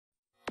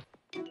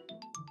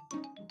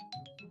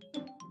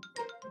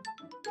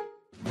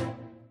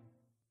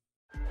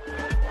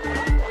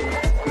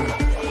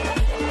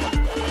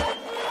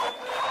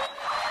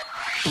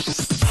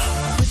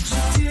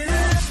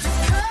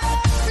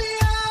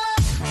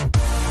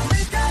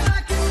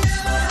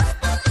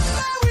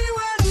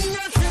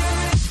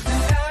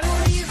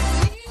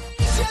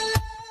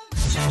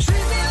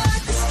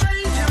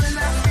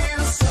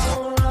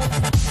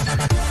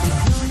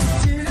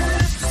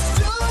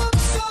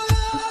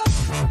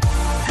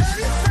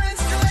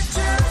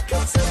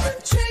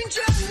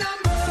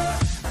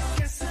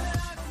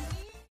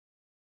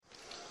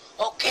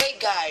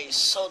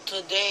So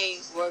today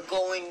we're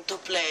going to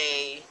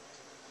play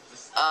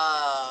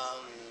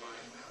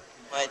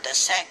wait a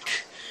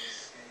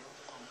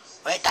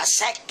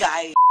sec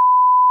guys.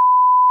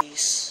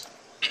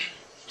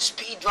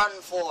 Speedrun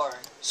 4.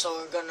 So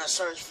we're gonna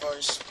search for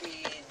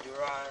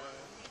speedrun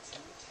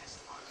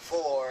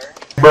 4.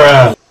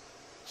 Bruh.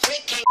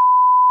 Freaking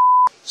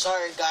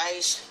sorry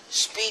guys,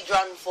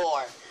 speedrun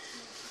 4.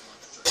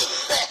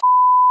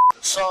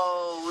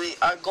 So we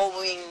are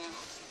going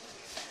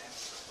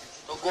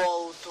to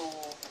go to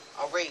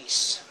a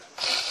race.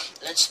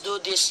 Let's do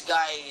this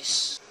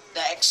guys.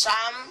 The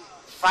exam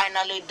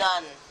finally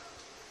done.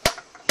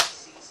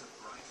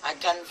 I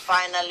can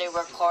finally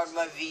record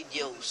my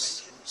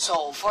videos.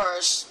 So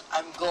first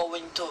I'm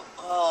going to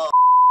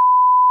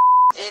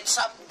it's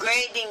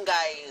upgrading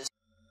guys.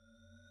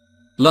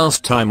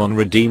 Last time on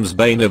REHDM's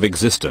Bane of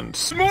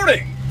Existence. Good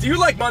morning! Do you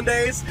like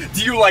Mondays?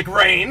 Do you like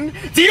rain?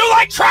 Do you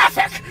like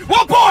traffic?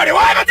 Well boy, do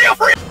I have a deal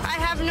for you! I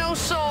have no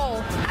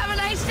soul. Have a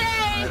nice day!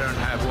 I don't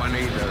have one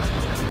either.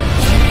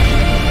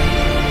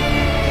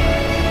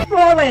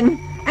 Fallen,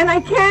 and I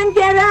can't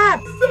get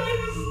up!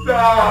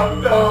 Stop!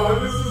 No,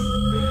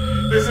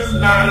 this is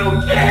not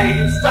okay!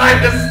 It's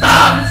time to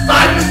stop! It's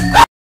time to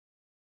stop!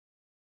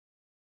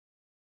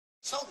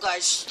 So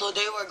guys,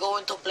 today we're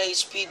going to play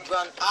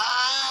speedrun.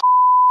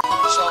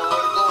 So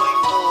we're going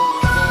to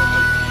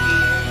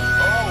here.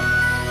 Oh,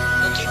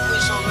 the Tiku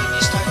is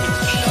already started.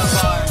 Killer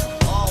bar.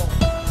 Oh,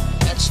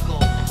 let's go.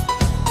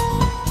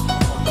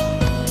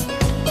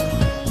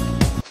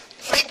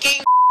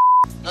 Freaking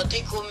the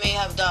Tiku may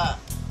have the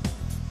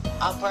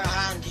upper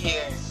hand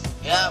here.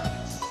 Yep,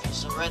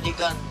 he's already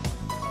gone.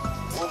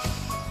 Oof.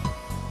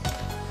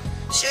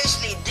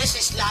 Seriously, this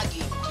is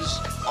laggy. This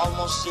is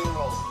almost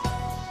 0.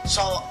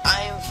 So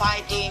I'm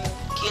fighting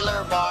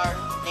Killer Bar,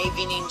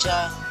 Navy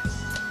Ninja.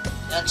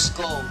 Let's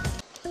go.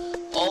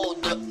 Oh,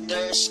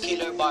 there's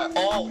Killer Bar.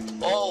 Oh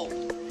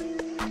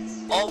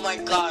my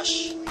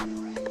gosh.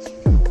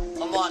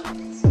 Come on.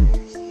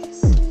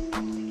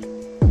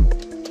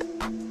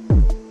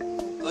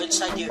 Go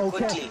inside here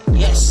quickly.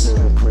 Yes.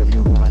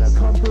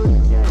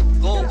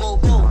 Go.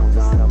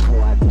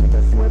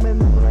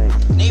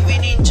 Navy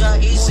Ninja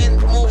isn't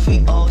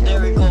moving. Oh,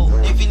 there we go.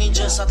 Navy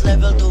Ninja's at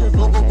level 2.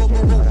 Go.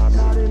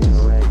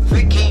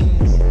 Freaking.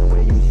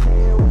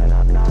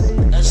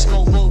 Let's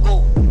go.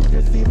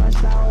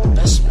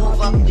 Let's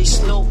move up this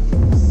slope.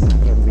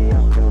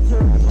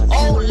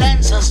 Oh,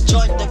 Lens has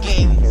joined the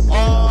game.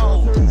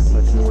 Oh,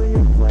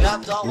 we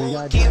have the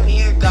whole team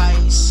here,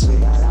 guys.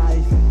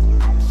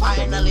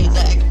 Finally,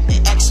 the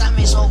exam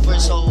is over,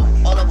 so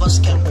all of us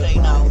can play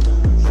now.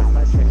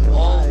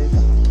 Oh,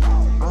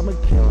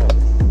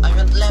 I'm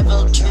at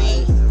level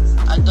 3.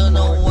 I don't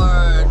know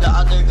where the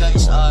other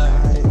guys are.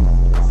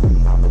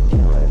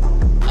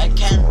 I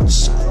can't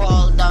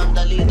scroll down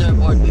the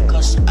leaderboard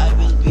because I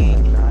will be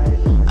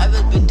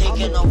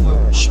taken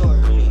over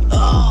surely.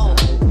 Oh,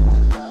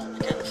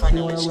 I can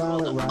finally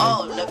scroll up.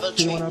 Oh, level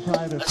 3.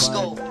 Let's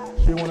go.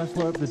 She wanna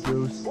slurp the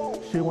juice.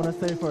 She wanna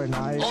stay for a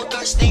night. Oh,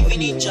 there's Navy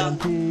Ninja.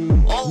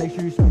 Oh, make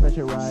sure you spell that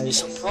shit right.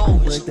 He's a pro.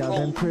 Break down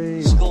them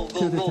trees. Go.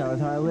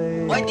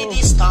 Why did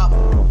he stop?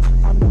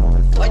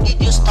 Why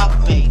did you stop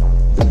me?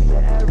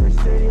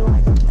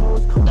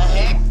 The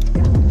heck?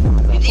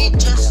 Did he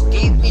just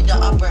give me the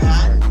upper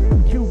hand?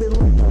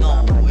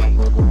 No way.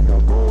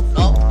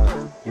 Nope.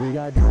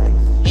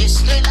 He's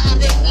still at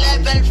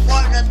level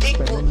 4 na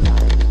Tiku.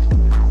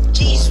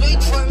 Jeez,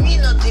 wait for me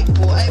na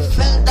Tiku. I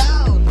fell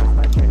down.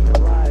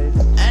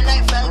 And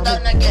I fell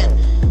down again.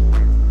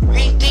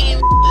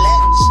 REHDM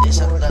Lens is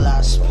at the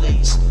last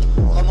place.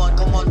 Come on.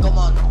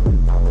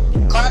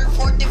 Carl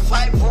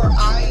 45, where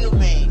are you,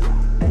 mate?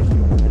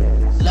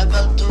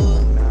 Level 2.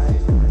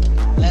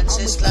 Lens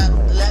is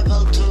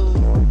level 2.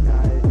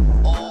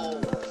 Oh.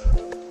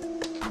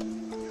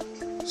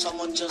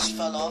 Someone just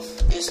fell off.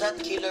 Is that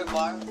Killer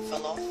Bar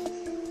fell off?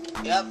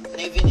 Yep,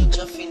 Navy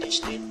Ninja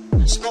finished it.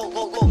 Let's go.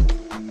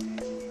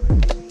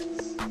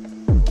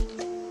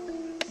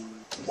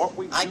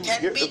 I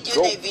can beat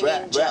you, Navy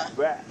Ninja.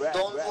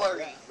 Don't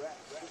worry.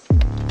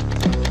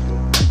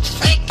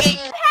 Freaking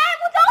Heck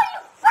with all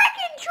you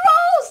freaking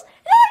trolls!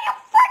 And all you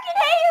freaking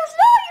haters!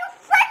 And all you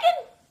freaking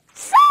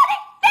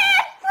Sonic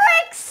fan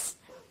freaks!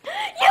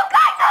 You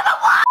guys are the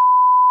ones!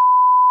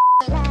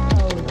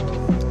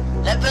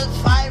 level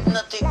 5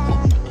 na Tiku.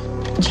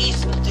 Jeez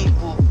na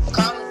Tiku.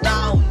 Calm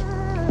down.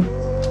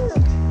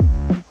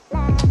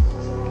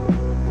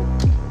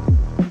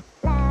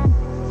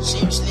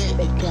 Seems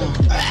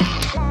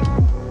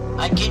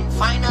I can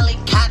finally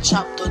catch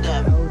up to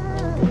them.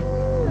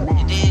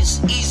 It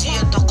is easier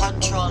to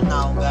control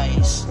now,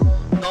 guys.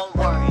 Don't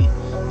worry.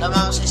 The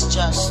mouse is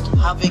just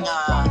having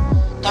a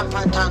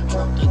temper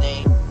tantrum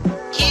today.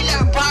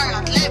 Killer Bar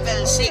at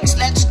level 6.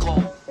 Let's go.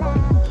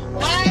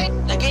 Why?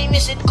 The game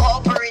isn't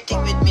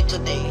cooperating with me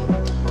today.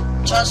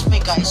 Trust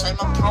me, guys. I'm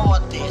a pro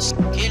at this.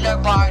 Killer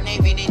Bar,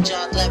 Navy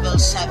Ninja at level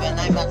 7.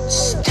 I'm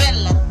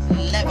still at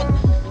 11.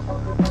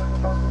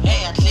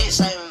 Hey, at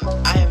least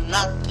I'm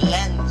not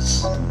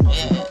Lens.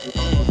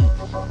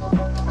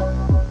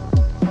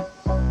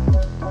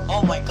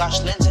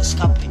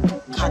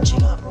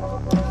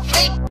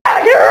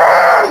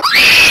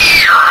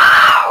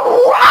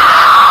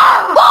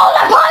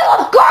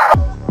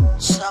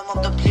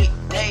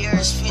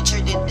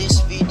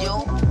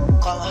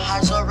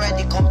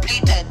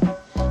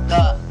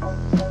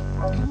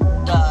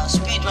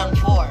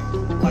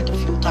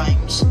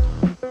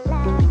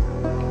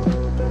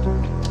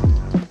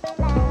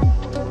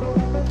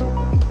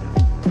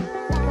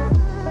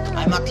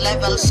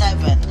 level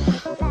 7.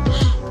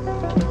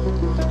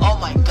 Oh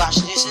my gosh,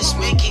 this is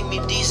making me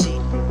dizzy.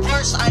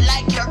 First, I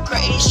like your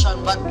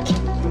creation, but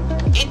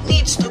it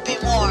needs to be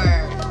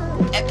more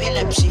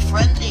epilepsy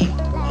friendly,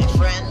 my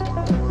friend.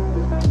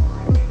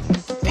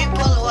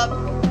 People who have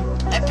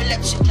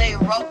epilepsy play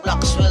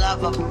Roblox will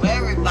have a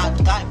very bad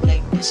time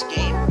playing this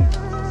game,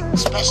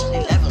 especially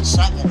level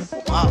 7.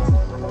 Wow.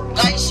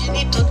 Guys, you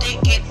need to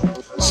take it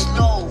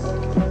slow,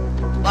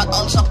 but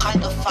also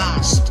kind of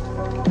fast.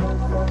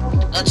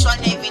 That's why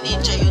Navy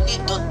Ninja, you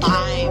need to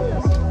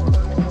time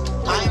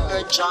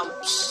your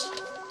jumps.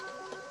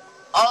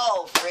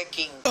 Oh,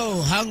 freaking.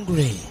 Oh,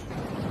 hungry.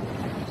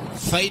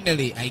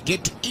 Finally, I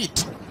get to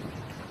eat.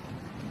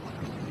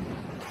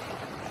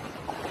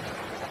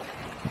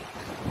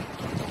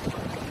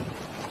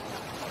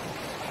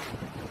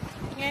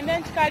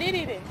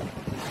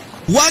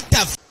 What the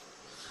f?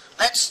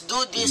 Let's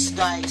do this,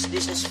 guys.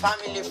 This is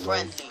family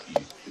friendly.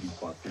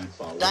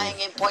 Dying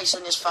in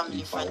poison is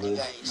family friendly,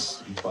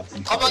 guys.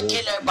 Come on,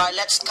 Killer Bar,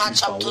 let's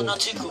catch up to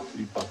Notiku.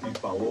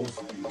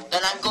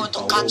 Then I'm going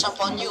to catch up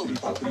on you.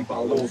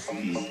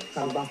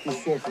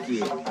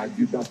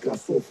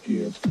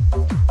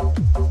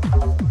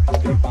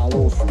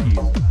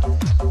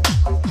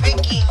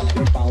 Freaking.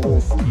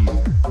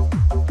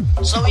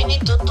 So we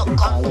need to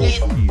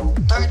complete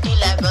 30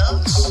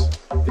 levels.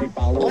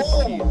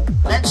 Oh,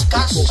 let's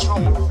cast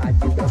through.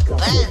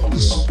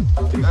 Lens,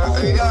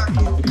 you're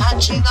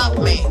catching up,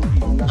 me.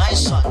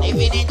 Nice one.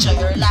 Navy Ninja,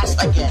 you're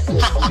last again.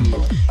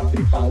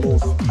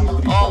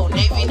 Oh,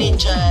 Navy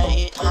Ninja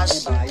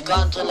has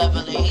gone to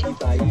level 8.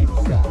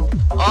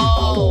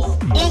 Oh,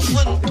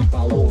 Oofun.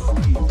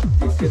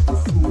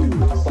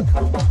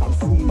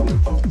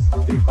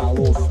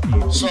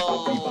 So,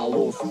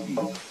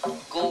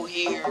 go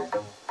here.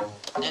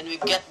 Then we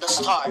get the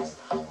start.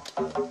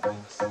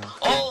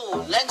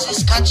 Oh, Lens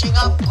is catching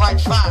up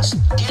quite fast.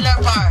 Killer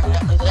Bar,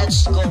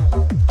 let's go.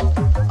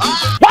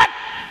 Ah! What?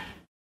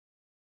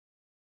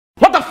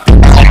 What the f?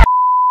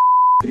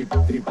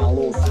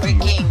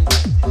 Freaking.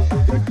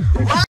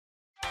 What?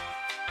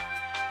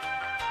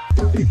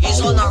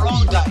 He's on a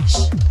roll,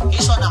 guys.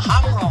 He's on a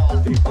ham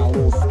roll.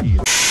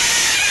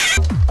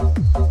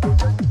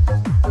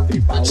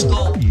 Let's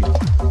go.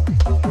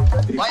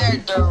 Why are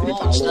there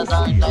roads that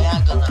are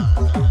diagonal?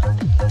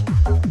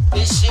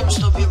 This seems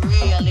to be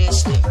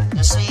realistic.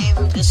 The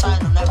same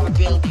design on every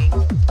building.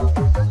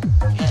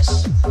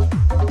 Yes.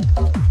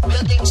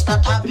 Buildings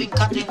that have been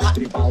cut in half.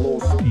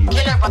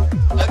 Killer, but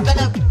they're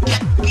gonna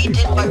get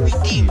beaten by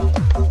REHDM.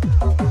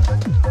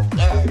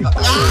 There.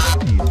 Ah!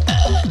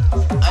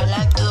 I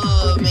like to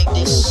make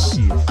this.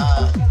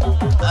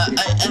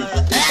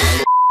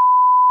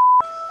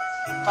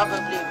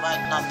 Probably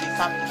might not be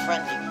family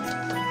friendly.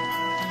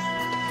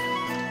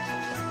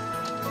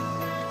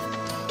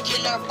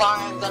 Killer Bar,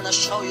 I'm gonna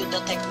show you the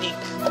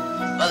technique.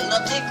 Well,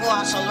 Notiku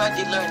has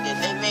already learned it.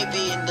 They may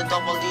be in the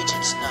double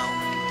digits now.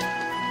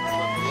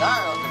 But we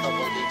are on the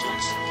double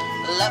digits.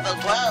 Level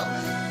 12,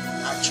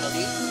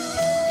 actually.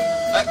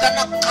 We're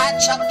gonna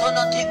catch up to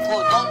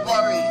Notiku, don't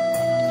worry.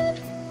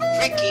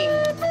 Freaking,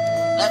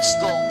 let's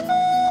go.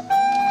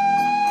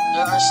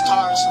 There are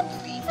stars on the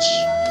beach.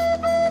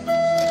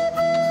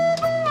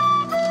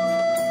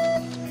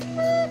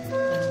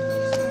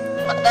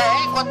 What the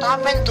heck? What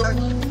happened to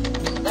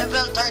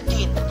level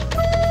 13?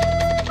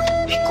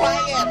 Be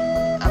quiet.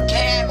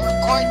 Okay, I'm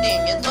recording.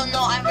 You don't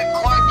know I'm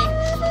recording.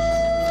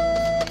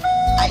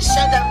 I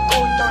said I'm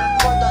going to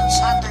record on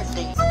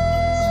Saturday.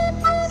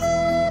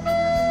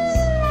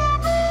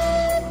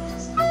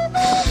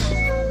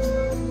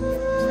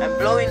 I'm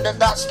blowing the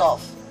dust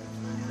off.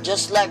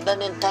 Just like the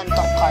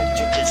Nintendo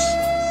cartridges.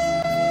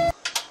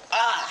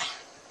 Ah.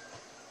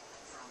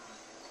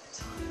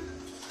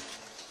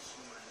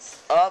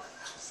 Up.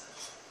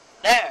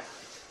 There.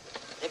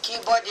 The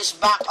keyboard is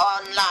back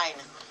online.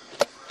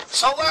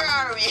 So where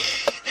are we?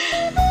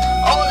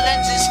 Oh,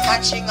 Lens is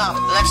catching up.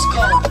 Let's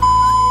go.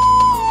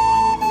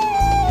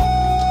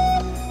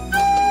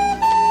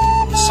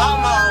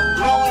 Somehow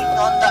blowing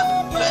on the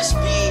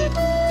USB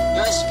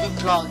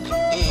plug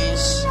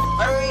is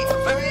very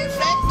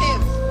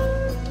effective.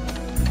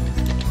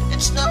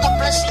 It's not a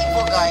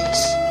placebo,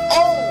 guys.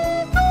 Oh,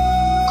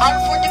 Car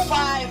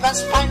 45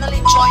 has finally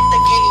joined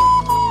the game.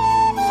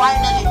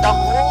 Finally, the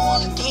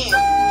whole team.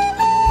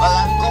 Well,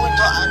 I'm going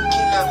to add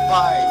Killer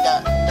Bar in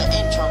the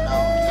intro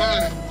now.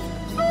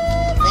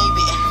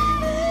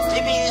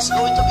 Maybe it's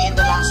going to be in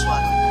the last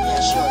one.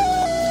 Yeah, sure.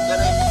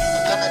 Gonna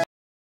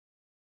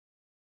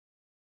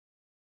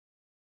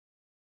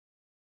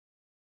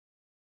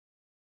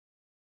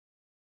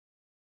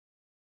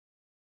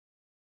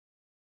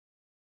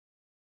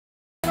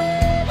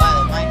well,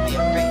 it might be a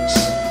race.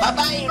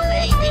 Bye-bye,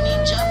 Navy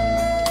Ninja.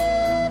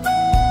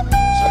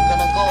 So we're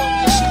gonna go on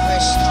this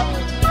crystal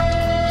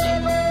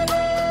thing.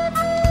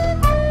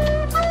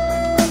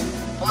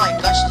 Oh my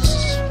gosh, this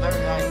is a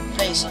very hard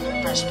place on the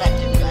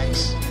perspective,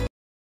 guys.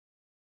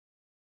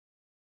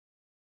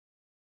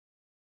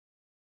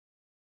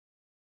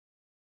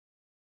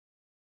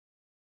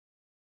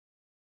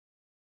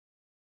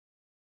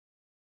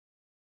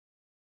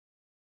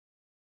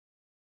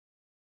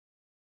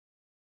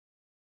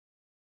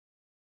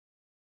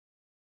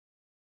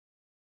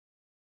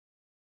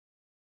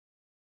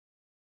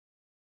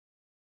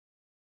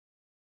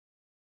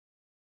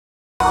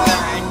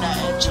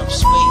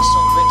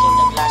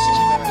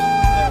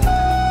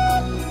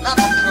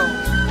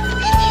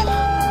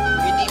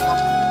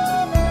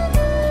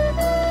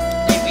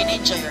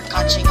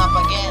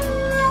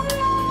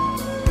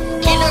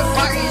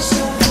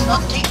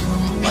 nothing.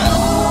 Well,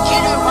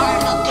 killer bar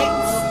nothing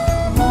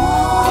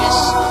is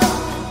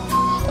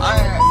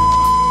are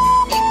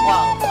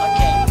equal.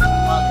 Okay,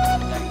 equality,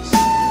 guys.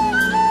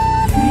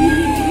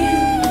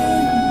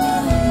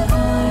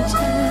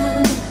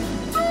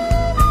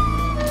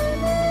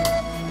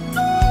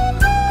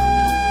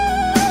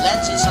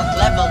 Lens is at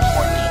level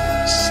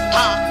 14.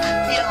 Stock,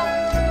 yo.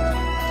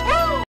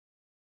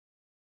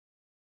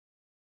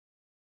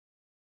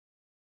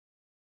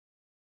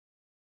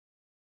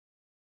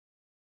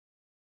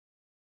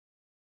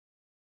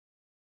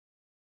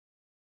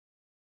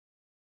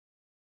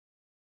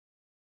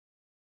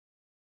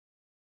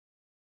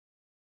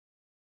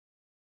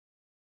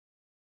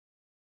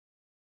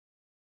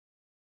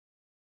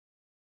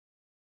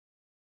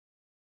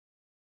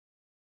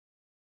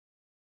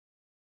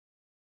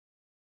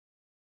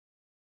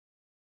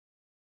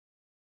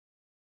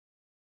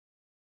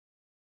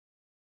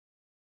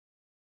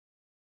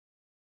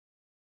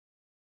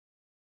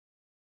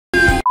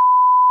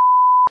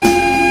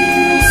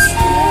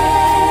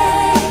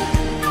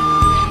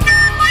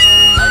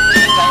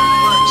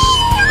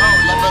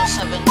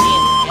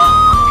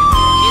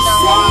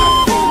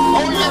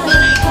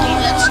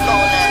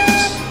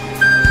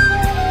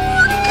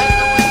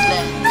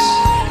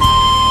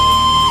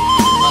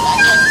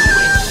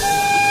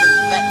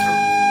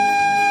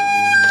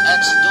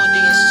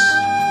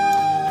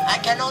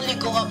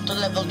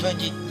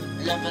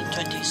 Level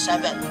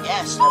 27,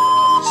 yes, level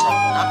 27,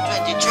 not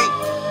 23.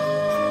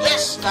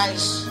 Yes,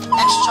 guys,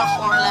 extra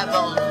 4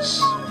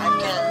 levels. I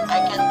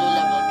can do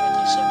level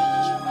 27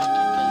 as well. I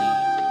can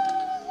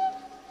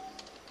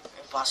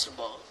believe.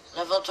 Impossible.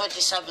 Level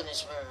 27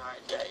 is very hard,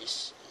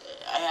 guys.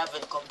 I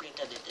haven't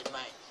completed it in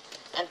my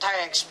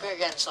entire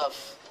experience of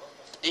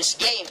this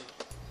game.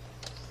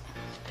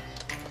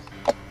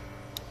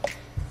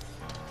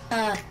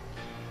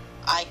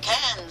 I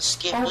can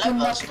skip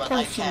levels, but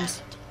I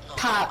can't.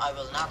 Pop, I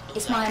will not do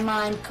it's that. my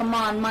mind, come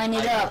on, mine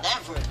it up.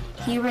 Never do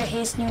that. Hear a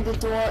hiss near the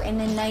door and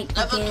the night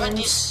Level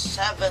begins.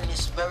 27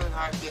 is very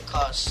hard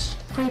because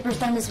Creeper's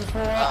done this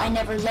before, I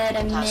never let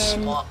him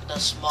in. the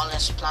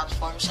smallest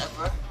platforms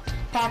ever.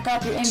 Pack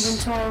up your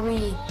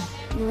inventory,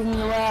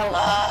 you're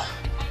out.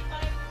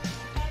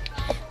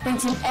 Bring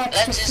some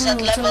extra Let's is at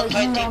food so level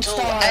that you don't 22.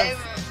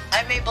 starve.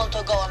 I'm able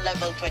to go on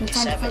level And time to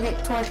 27.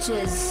 forget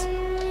torches.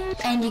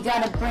 And you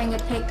gotta bring a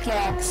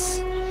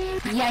pickaxe.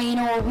 Yeah, you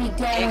know where we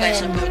Okay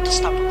guys, I'm going. going to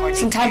stop recording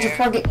Sometimes you here.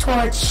 forget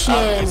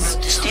torches.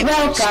 Skip.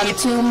 Welcome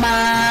to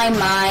my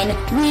mine.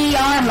 We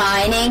are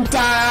mining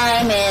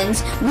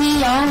diamonds.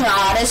 We are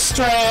not a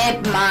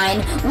strip mine.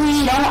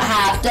 We don't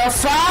have to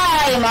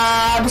fry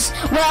mobs.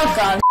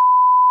 Welcome.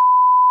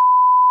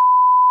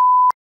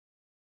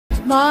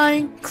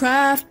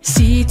 Minecraft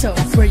Cito,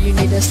 where you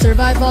need to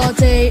survive all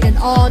day and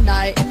all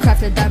night.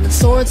 Craft a diamond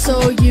sword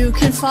so you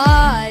can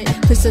fight.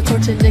 Place a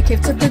torch in the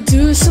cave to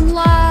produce some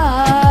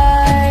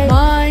light.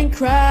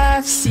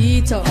 Minecraft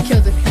Cito,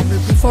 kill the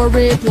creeper before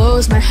it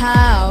blows my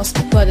house,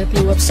 but it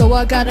blew up so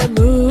I gotta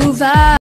move out.